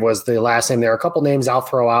Musgrave was the last name there. A couple names I'll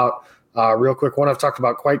throw out real quick. One I've talked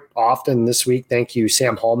about quite often this week. Thank you,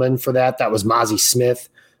 Sam Hallman, for that. That was Mazi Smith,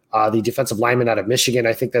 the defensive lineman out of Michigan.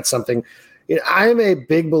 I think that's something – I'm a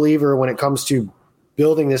big believer when it comes to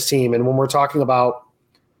building this team, and when we're talking about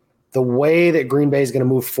the way that Green Bay is going to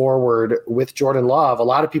move forward with Jordan Love, a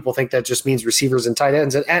lot of people think that just means receivers and tight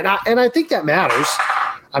ends, and I think that matters.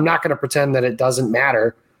 I'm not going to pretend that it doesn't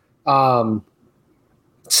matter,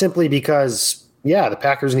 simply because, the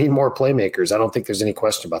Packers need more playmakers. I don't think there's any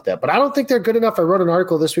question about that. But I don't think they're good enough. I wrote an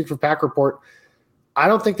article this week for Pack Report. I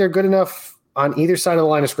don't think they're good enough on either side of the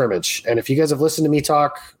line of scrimmage. And if you guys have listened to me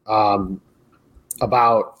talk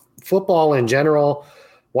about football in general,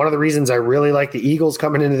 one of the reasons I really like the Eagles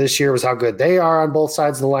coming into this year was how good they are on both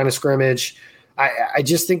sides of the line of scrimmage. I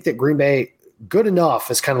just think that Green Bay, good enough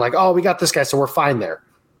is kind of like, oh, we got this guy, so we're fine there.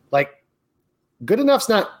 Like, good enough's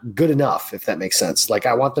not good enough, if that makes sense. Like,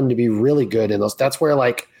 I want them to be really good in those. That's where,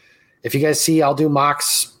 like, if you guys see, I'll do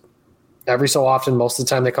mocks every so often. Most of the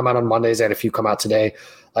time they come out on Mondays. I had a few come out today.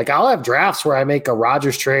 Like, I'll have drafts where I make a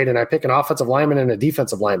Rodgers trade and I pick an offensive lineman and a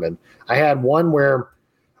defensive lineman. I had one where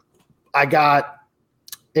I got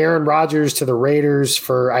Aaron Rodgers to the Raiders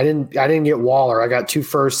for I didn't get Waller. I got 2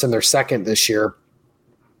 firsts and their second this year.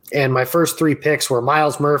 And my first 3 picks were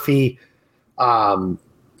Miles Murphy, Peter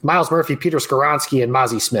Skoronski, and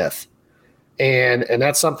Mazi Smith. And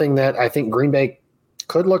that's something that I think Green Bay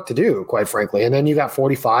could look to do, quite frankly. And then you got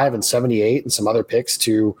 45 and 78 and some other picks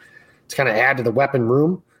to kind of add to the weapon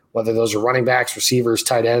room, whether those are running backs, receivers,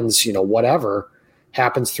 tight ends, whatever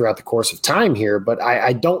happens throughout the course of time here. But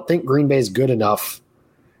I don't think Green Bay is good enough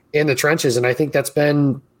in the trenches. And I think that's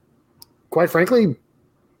been, quite frankly,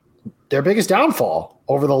 their biggest downfall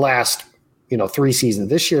over the last 3 seasons.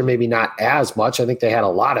 This year, maybe not as much. I think they had a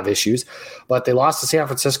lot of issues, but they lost to San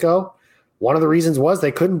Francisco. One of the reasons was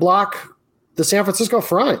they couldn't block the San Francisco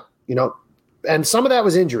front, and some of that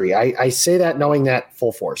was injury. I say that knowing that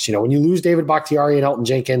full force. When you lose David Bakhtiari and Elton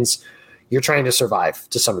Jenkins, you're trying to survive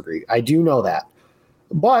to some degree. I do know that.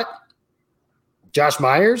 But Josh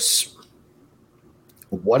Myers,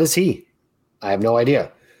 what is he? I have no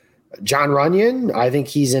idea. John Runyon, I think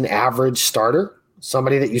he's an average starter.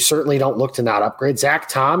 Somebody that you certainly don't look to not upgrade. Zach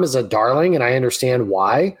Tom is a darling, and I understand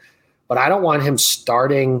why, but I don't want him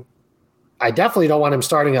starting. I definitely don't want him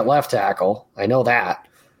starting at left tackle. I know that.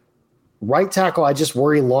 Right tackle, I just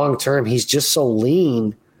worry long term. He's just so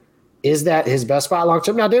lean. Is that his best spot long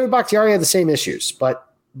term? Now, David Bakhtiari had the same issues, but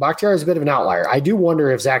Bakhtiari is a bit of an outlier. I do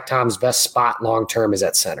wonder if Zach Tom's best spot long term is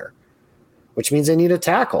at center, which means they need a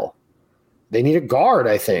tackle. They need a guard,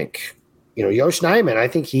 I think. Yosh Nijman, I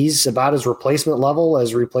think he's about as replacement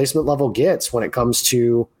level gets when it comes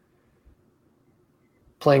to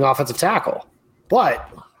playing offensive tackle. But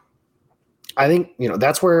I think,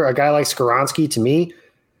 that's where a guy like Skoronski, to me,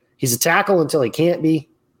 he's a tackle until he can't be.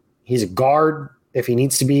 He's a guard if he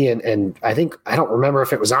needs to be. And I think, I don't remember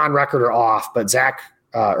if it was on record or off, but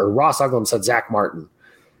Ross Uglum said Zach Martin.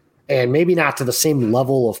 And maybe not to the same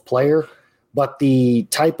level of player, but the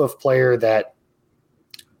type of player that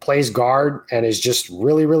plays guard and is just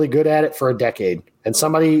really, really good at it for a decade. And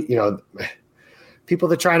somebody, people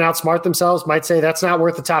that try and outsmart themselves might say that's not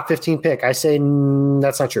worth the top 15 pick. I say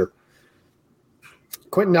that's not true.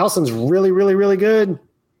 Quentin Nelson's really, really, really good.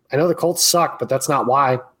 I know the Colts suck, but that's not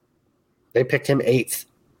why. They picked him 8th.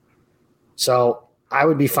 So I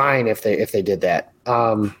would be fine if they did that.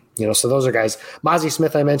 So those are guys. Mozzie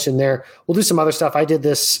Smith I mentioned there. We'll do some other stuff. I did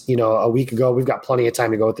this, a week ago. We've got plenty of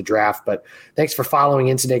time to go with the draft, but thanks for following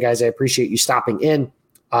in today, guys. I appreciate you stopping in.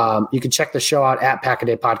 You can check the show out at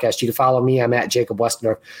Pack-A-Day Podcast. You can follow me. I'm at Jacob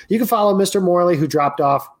Westendorf. You can follow Mr. Morley, who dropped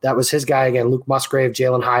off. That was his guy again. Luke Musgrave,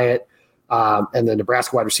 Jalen Hyatt, and the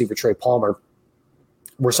Nebraska wide receiver Trey Palmer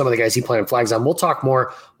were some of the guys he planted flags on. We'll talk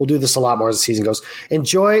more. We'll do this a lot more as the season goes.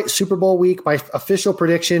 Enjoy Super Bowl week. My official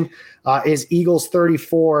prediction is Eagles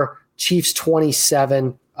 34, Chiefs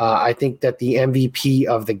 27. I think that the MVP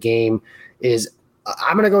of the game is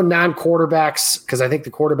I'm going to go non-quarterbacks because I think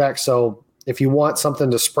the quarterback. So if you want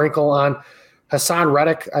something to sprinkle on, Hassan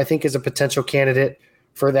Reddick, I think, is a potential candidate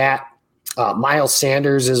for that. Miles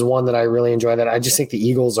Sanders is one that I really enjoy. That I just think the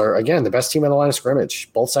Eagles are, again, the best team on the line of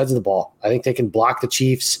scrimmage, both sides of the ball. I think they can block the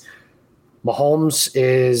Chiefs. Mahomes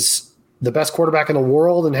is the best quarterback in the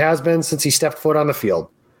world and has been since he stepped foot on the field.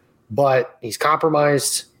 But he's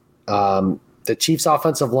compromised. The Chiefs'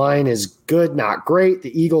 offensive line is good, not great.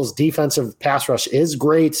 The Eagles' defensive pass rush is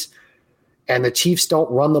great. And the Chiefs don't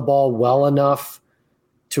run the ball well enough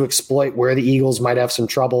to exploit where the Eagles might have some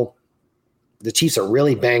trouble. The Chiefs are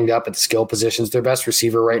really banged up at the skill positions. Their best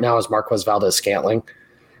receiver right now is Marquez Valdes-Scantling,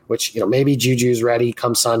 which, maybe Juju's ready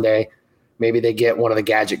come Sunday. Maybe they get one of the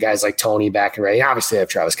gadget guys like Tony back and ready. Obviously, they have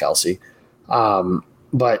Travis Kelce.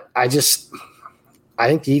 But I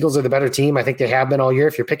think the Eagles are the better team. I think they have been all year.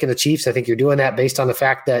 If you're picking the Chiefs, I think you're doing that based on the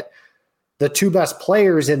fact that the two best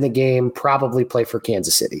players in the game probably play for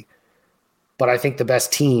Kansas City. But I think the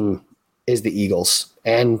best team is the Eagles.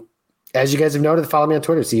 And as you guys have noted, follow me on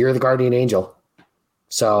Twitter. It's the year of the Guardian Angel.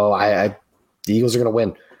 So the Eagles are going to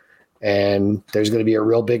win. And there's going to be a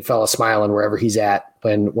real big fella smiling wherever he's at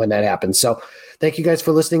when that happens. So thank you guys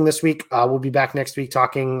for listening this week. We'll be back next week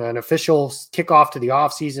talking an official kickoff to the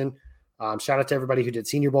offseason. Shout out to everybody who did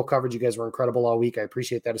Senior Bowl coverage. You guys were incredible all week. I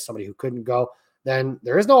appreciate that as somebody who couldn't go. Then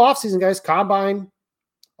there is no offseason, guys. Combine,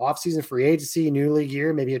 offseason free agency, new league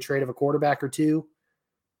year, maybe a trade of a quarterback or two.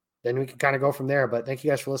 Then we can kind of go from there. But thank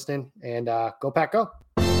you guys for listening, and go Pack, go.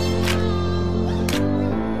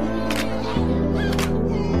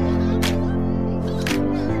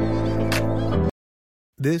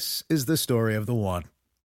 This is the story of the one.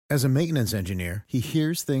 As a maintenance engineer, he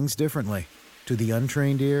hears things differently. To the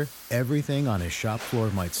untrained ear, everything on his shop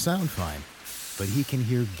floor might sound fine, but he can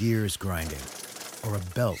hear gears grinding or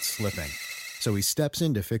a belt slipping. So he steps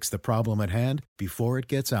in to fix the problem at hand before it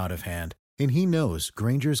gets out of hand. And he knows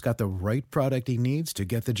Grainger's got the right product he needs to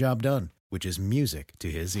get the job done, which is music to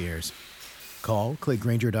his ears. Call, click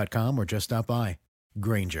Grainger.com, or just stop by.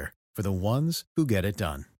 Grainger, for the ones who get it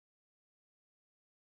done.